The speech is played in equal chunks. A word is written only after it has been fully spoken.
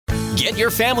Get your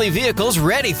family vehicles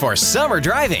ready for summer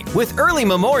driving with early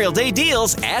Memorial Day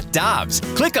deals at Dobbs.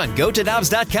 Click on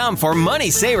GoToDobbs.com for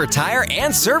money saver tire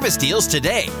and service deals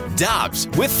today. Dobbs,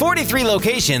 with 43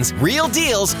 locations, real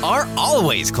deals are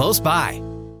always close by.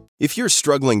 If you're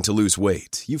struggling to lose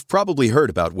weight, you've probably heard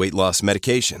about weight loss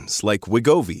medications like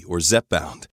Wegovy or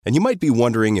Zepbound, and you might be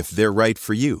wondering if they're right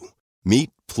for you. Meet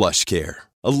PlushCare,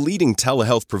 a leading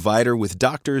telehealth provider with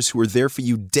doctors who are there for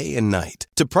you day and night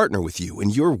to partner with you in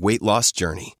your weight loss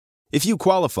journey. If you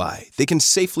qualify, they can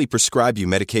safely prescribe you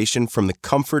medication from the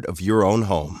comfort of your own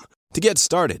home. To get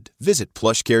started, visit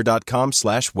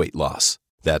plushcare.com/weight loss.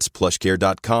 That's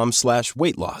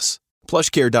plushcare.com/weight loss.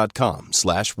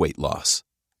 plushcare.com/weight loss.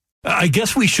 I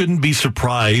guess we shouldn't be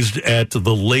surprised at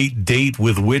the late date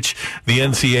with which the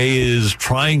NCAA is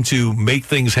trying to make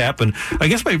things happen. I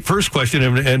guess my first question,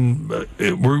 and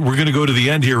we're going to go to the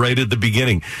end here right at the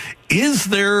beginning. Is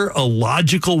there a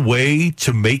logical way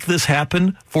to make this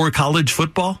happen for college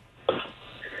football?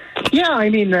 Yeah, I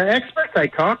mean, the experts I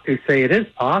talk to say it is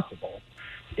possible.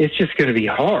 It's just going to be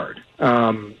hard.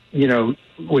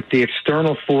 With the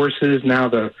external forces, now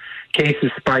the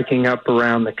cases spiking up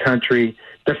around the country,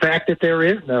 the fact that there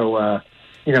is no,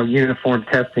 uniform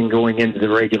testing going into the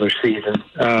regular season.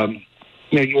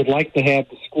 You would like to have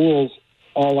the schools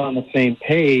all on the same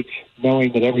page,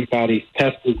 knowing that everybody's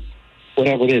tested,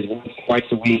 whatever it is, once, twice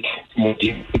a week.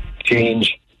 You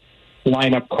change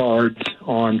lineup cards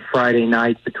on Friday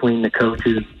night between the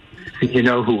coaches, so you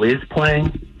know who is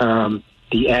playing.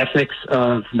 The ethics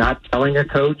of not telling a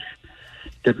coach,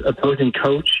 the opposing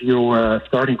coach, your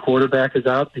starting quarterback is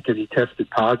out because he tested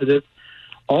positive.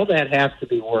 All that has to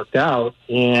be worked out,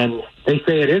 and they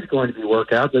say it is going to be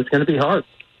worked out, but it's going to be hard.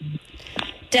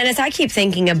 Dennis, I keep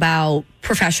thinking about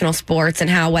professional sports and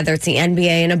how whether it's the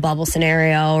NBA in a bubble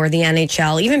scenario or the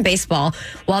NHL, even baseball,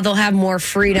 while they'll have more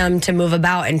freedom to move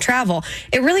about and travel,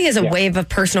 it really is a wave of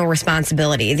personal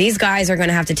responsibility. These guys are going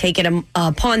to have to take it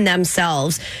upon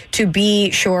themselves to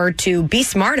be sure to be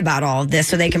smart about all of this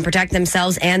so they can protect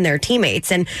themselves and their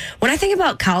teammates. And when I think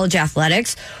about college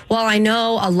athletics, while I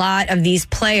know a lot of these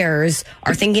players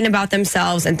are thinking about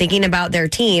themselves and thinking about their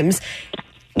teams,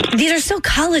 these are still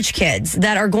college kids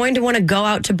that are going to want to go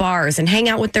out to bars and hang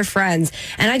out with their friends.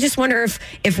 And I just wonder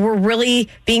if we're really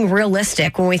being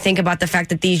realistic when we think about the fact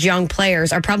that these young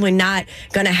players are probably not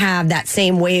going to have that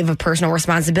same wave of personal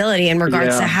responsibility in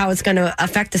regards to how it's going to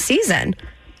affect the season.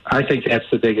 I think that's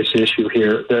the biggest issue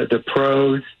here. The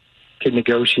pros can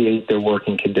negotiate their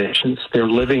working conditions. They're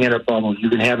living in a bubble. You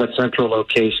can have a central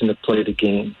location to play the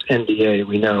games. NBA,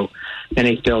 we know.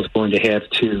 NHL is going to have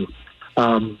too.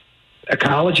 A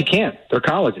college, you can't. They're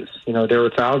colleges. There are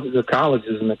thousands of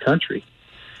colleges in the country.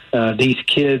 These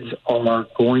kids are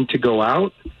going to go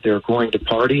out. They're going to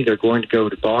party. They're going to go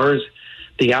to bars.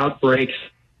 The outbreaks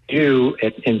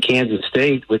in Kansas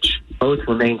State, which both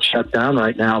remain shut down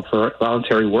right now for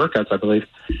voluntary workouts, I believe,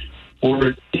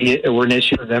 were an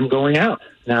issue of them going out.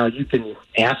 Now, you can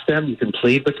ask them. You can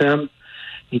plead with them.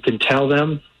 You can tell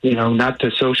them, not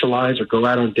to socialize or go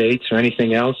out on dates or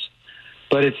anything else.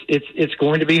 But it's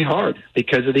going to be hard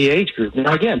because of the age group.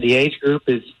 Now, again, the age group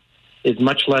is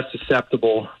much less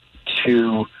susceptible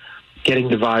to getting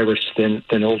the virus than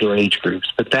older age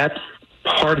groups. But that's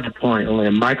part of the point, only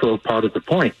a micro part of the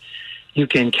point. You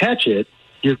can catch it.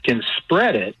 You can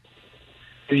spread it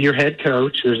to your head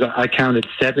coach. I counted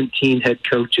 17 head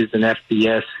coaches in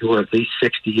FBS who are at least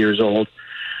 60 years old.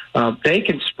 They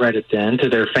can spread it then to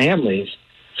their families.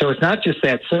 So it's not just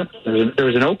that simple.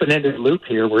 There's an open-ended loop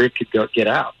here where it could get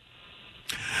out.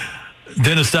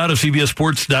 Dennis Dodd of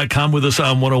CBSSports.com with us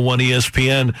on 101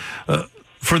 ESPN.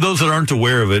 For those that aren't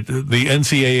aware of it, the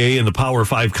NCAA and the Power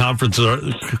 5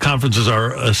 conferences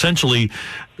are essentially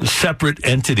separate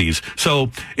entities. So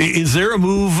is there a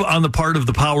move on the part of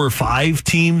the Power 5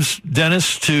 teams,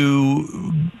 Dennis,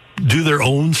 to do their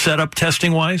own setup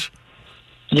testing-wise?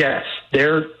 Yes,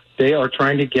 they are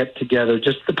trying to get together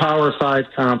just the Power 5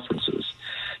 conferences.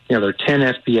 There are 10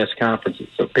 FBS conferences,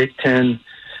 so Big 10,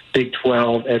 Big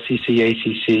 12, SEC,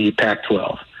 ACC,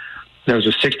 Pac-12. Those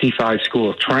are 65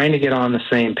 schools trying to get on the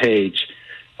same page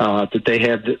that they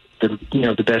have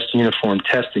the best uniform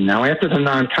testing. Now, after the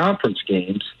non-conference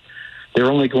games,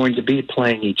 they're only going to be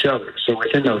playing each other. So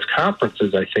within those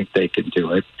conferences, I think they can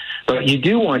do it. But you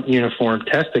do want uniform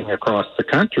testing across the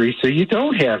country so you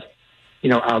don't have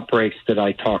outbreaks that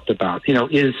I talked about.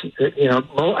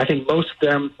 I think most of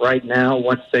them right now,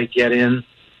 once they get in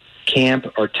camp,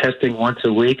 are testing once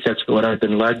a week. That's what I've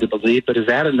been led to believe. But is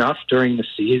that enough during the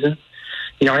season?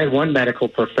 I had one medical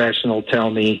professional tell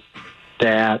me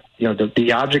that,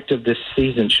 the object of this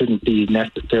season shouldn't be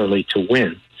necessarily to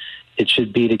win. it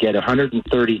should be to get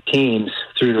 130 teams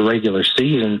through the regular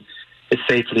season as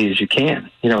safely as you can.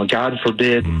 God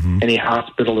forbid any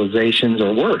hospitalizations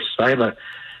or worse. I have a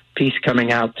piece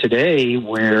coming out today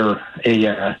where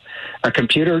a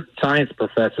computer science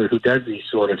professor who does these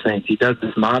sort of things, he does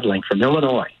this modeling from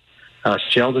Illinois,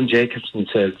 Sheldon Jacobson,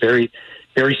 says very,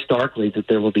 very starkly that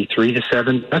there will be 3 to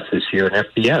 7 deaths this year in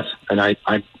FBS.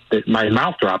 And my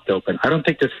mouth dropped open. I don't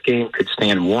think this game could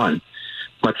stand 1,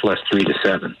 much less 3 to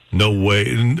 7. No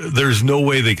way. There's no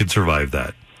way they could survive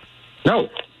that. No,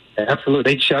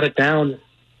 absolutely. They'd shut it down.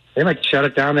 They might shut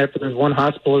it down after there's 1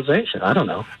 hospitalization. I don't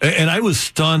know. And I was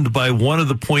stunned by one of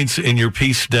the points in your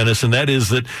piece, Dennis, and that is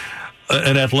that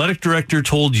an athletic director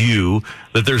told you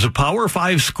that there's a Power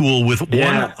 5 school with 1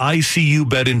 ICU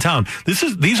bed in town.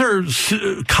 These are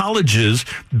colleges,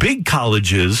 big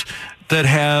colleges, that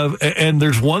have, and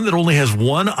there's one that only has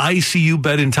 1 ICU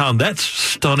bed in town. That's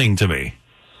stunning to me.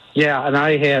 Yeah, and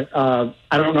I had, I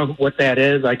don't know what that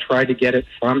is. I tried to get it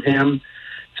from him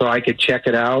so I could check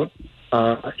it out.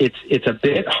 It's a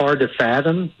bit hard to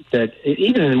fathom that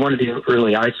even in one of the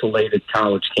really isolated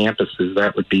college campuses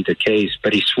that would be the case,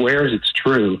 but he swears it's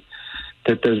true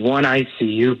that there's 1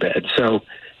 ICU bed. So,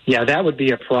 yeah, that would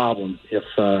be a problem if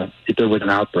there was an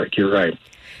outbreak. You're right.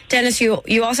 Dennis,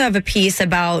 you also have a piece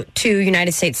about 2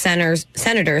 United States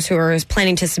senators who are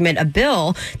planning to submit a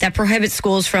bill that prohibits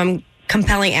schools from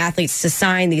compelling athletes to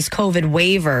sign these COVID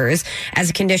waivers as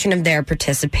a condition of their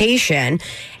participation.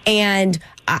 And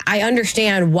I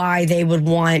understand why they would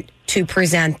want to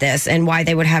present this and why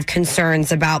they would have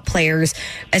concerns about players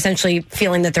essentially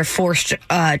feeling that they're forced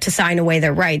to sign away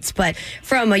their rights. But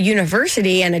from a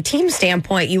university and a team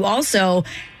standpoint, you also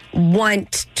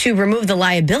want to remove the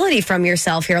liability from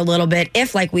yourself here a little bit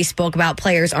if, like we spoke about,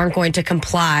 players aren't going to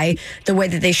comply the way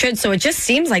that they should. So it just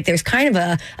seems like there's kind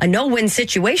of a no-win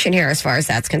situation here as far as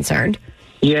that's concerned.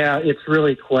 Yeah, it's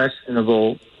really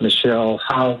questionable, Michelle,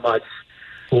 how much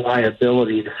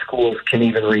liability the schools can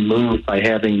even remove by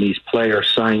having these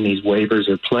players sign these waivers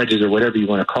or pledges or whatever you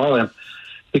want to call them.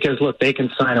 Because, look, they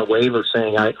can sign a waiver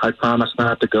saying, I promise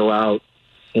not to go out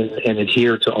and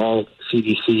adhere to all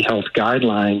CDC health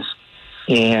guidelines,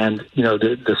 and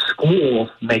the school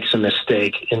makes a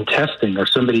mistake in testing or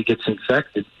somebody gets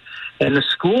infected, and the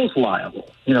school's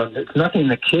liable. It's nothing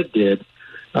the kid did,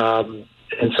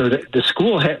 and so the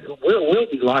school will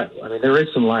be liable. I mean, there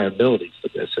is some liability for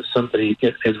this. If somebody,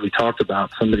 as we talked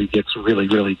about, somebody gets really,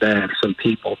 really bad, some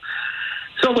people.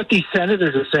 So what these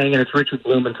senators are saying, and it's Richard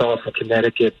Blumenthal from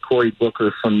Connecticut, Cory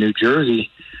Booker from New Jersey,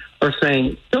 are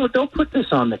saying, don't put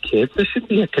this on the kids. This should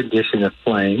be a condition of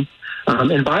playing.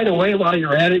 And by the way, while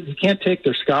you're at it, you can't take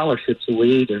their scholarships away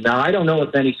either. Now, I don't know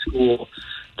of any school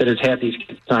that has had these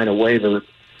kids sign a waiver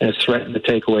and has threatened to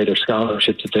take away their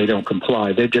scholarships if they don't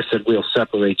comply. They just said, we'll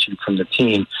separate you from the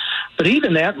team. But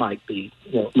even that might be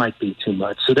too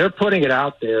much. So they're putting it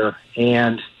out there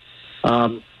and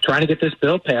trying to get this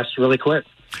bill passed really quick.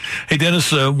 Hey,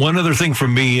 Dennis, one other thing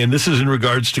from me, and this is in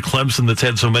regards to Clemson that's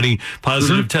had so many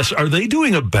positive tests. Are they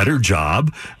doing a better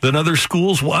job than other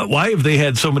schools? Why have they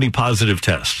had so many positive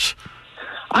tests?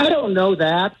 I don't know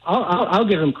that. I'll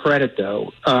give them credit,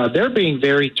 though. They're being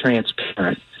very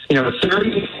transparent.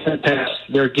 30% tests,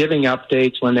 they're giving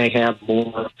updates when they have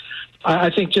more. I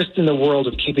think just in the world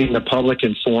of keeping the public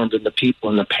informed and the people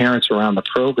and the parents around the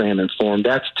program informed,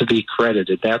 that's to be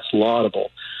credited. That's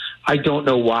laudable. I don't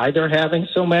know why they're having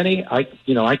so many. I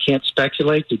can't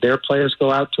speculate. Did their players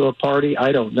go out to a party?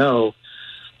 I don't know.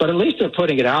 But at least they're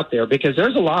putting it out there, because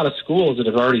there's a lot of schools that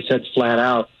have already said flat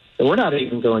out that we're not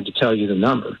even going to tell you the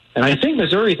number. And I think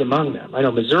Missouri's among them. I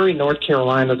know Missouri, North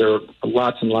Carolina, there are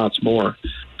lots and lots more.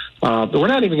 But we're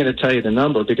not even going to tell you the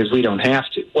number because we don't have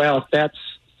to. Well,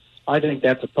 I think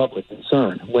that's a public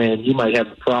concern when you might have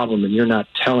a problem and you're not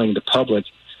telling the public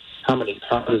how many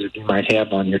positives you might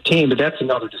have on your team. But that's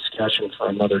another discussion for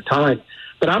another time.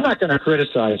 But I'm not going to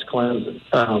criticize Clemson.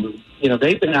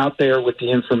 They've been out there with the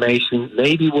information.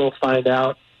 Maybe we'll find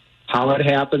out how it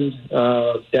happened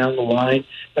down the line.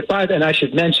 But and I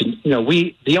should mention,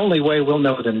 the only way we'll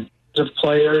know the names of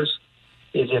players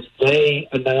is if they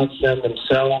announce them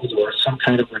themselves or some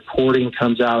kind of reporting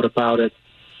comes out about it,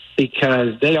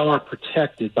 because they are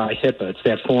protected by HIPAA. It's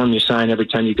that form you sign every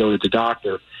time you go to the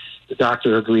doctor. The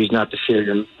doctor agrees not to share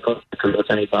your medical record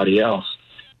with anybody else,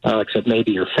 except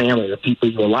maybe your family, the people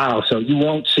you allow. So you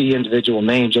won't see individual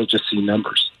names. You'll just see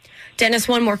numbers. Dennis,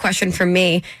 one more question from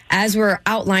me. As we're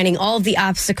outlining all of the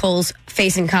obstacles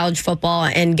facing college football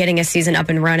and getting a season up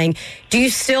and running, do you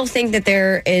still think that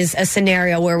there is a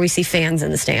scenario where we see fans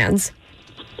in the stands?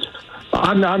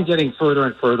 I'm getting further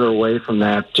and further away from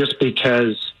that just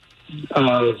because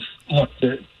of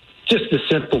just a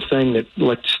simple thing that,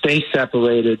 let's stay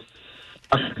separated,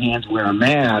 wash your hands, wear a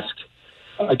mask.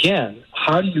 Again,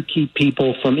 how do you keep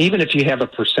people from, even if you have a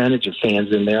percentage of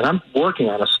fans in there, and I'm working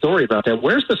on a story about that,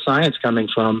 where's the science coming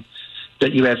from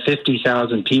that you have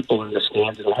 50,000 people in the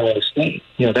stands at Ohio State?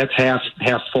 That's half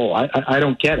full. I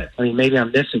don't get it. I mean, maybe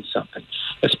I'm missing something,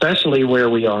 especially where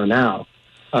we are now.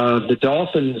 The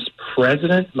Dolphins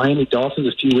president, Miami Dolphins,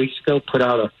 a few weeks ago, put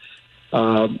out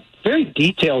a very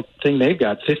detailed thing. They've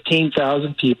got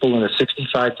 15,000 people in a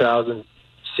 65,000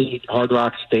 seat Hard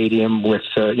Rock Stadium with,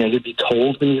 you'd be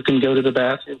told when you can go to the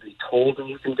bathroom, you'd be told when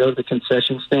you can go to the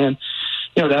concession stand.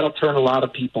 That'll turn a lot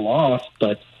of people off,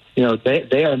 but,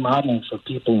 they are modeling for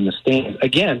people in the stands.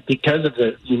 Again, because of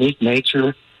the unique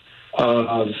nature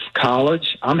of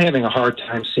college, I'm having a hard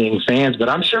time seeing fans, but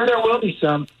I'm sure there will be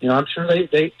some. I'm sure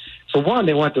they for one,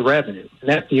 they want the revenue. And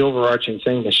that's the overarching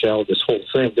thing, Michelle, this whole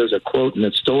thing. There's a quote in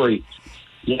the story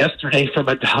yesterday from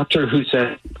a doctor who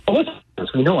said,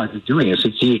 we know why they're doing this.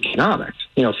 It's the economics.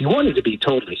 If you wanted to be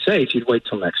totally safe, you'd wait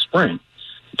till next spring,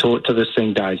 till this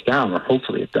thing dies down, or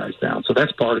hopefully it dies down. So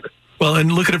that's part of it. Well,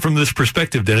 and look at it from this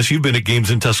perspective, Dennis. You've been at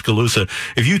games in Tuscaloosa.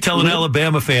 If you tell an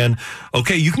Alabama fan,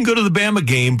 okay, you can go to the Bama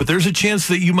game, but there's a chance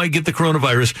that you might get the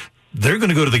coronavirus, they're going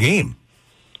to go to the game.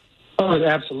 Oh,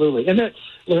 absolutely. And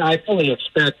I fully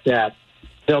expect that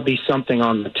there'll be something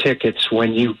on the tickets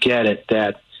when you get it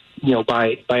that,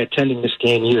 by attending this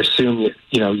game, you assume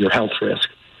your health risk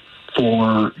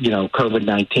for,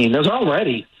 COVID-19. There's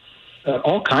already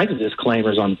all kinds of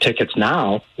disclaimers on tickets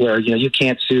now where, you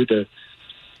can't sue the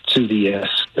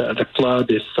club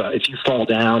if you fall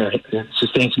down or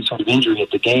sustain some sort of injury at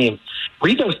the game.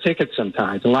 Read those tickets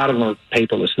sometimes. A lot of them are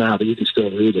paperless now, but you can still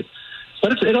read it.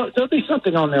 But there'll be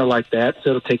something on there like that, so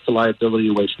it'll take the liability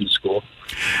away from the school.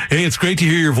 Hey, it's great to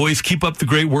hear your voice. Keep up the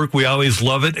great work. We always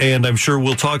love it, and I'm sure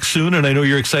we'll talk soon. And I know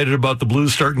you're excited about the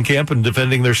Blues starting camp and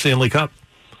defending their Stanley Cup.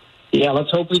 Yeah,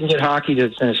 let's hope we can get hockey to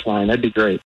the finish line. That'd be great.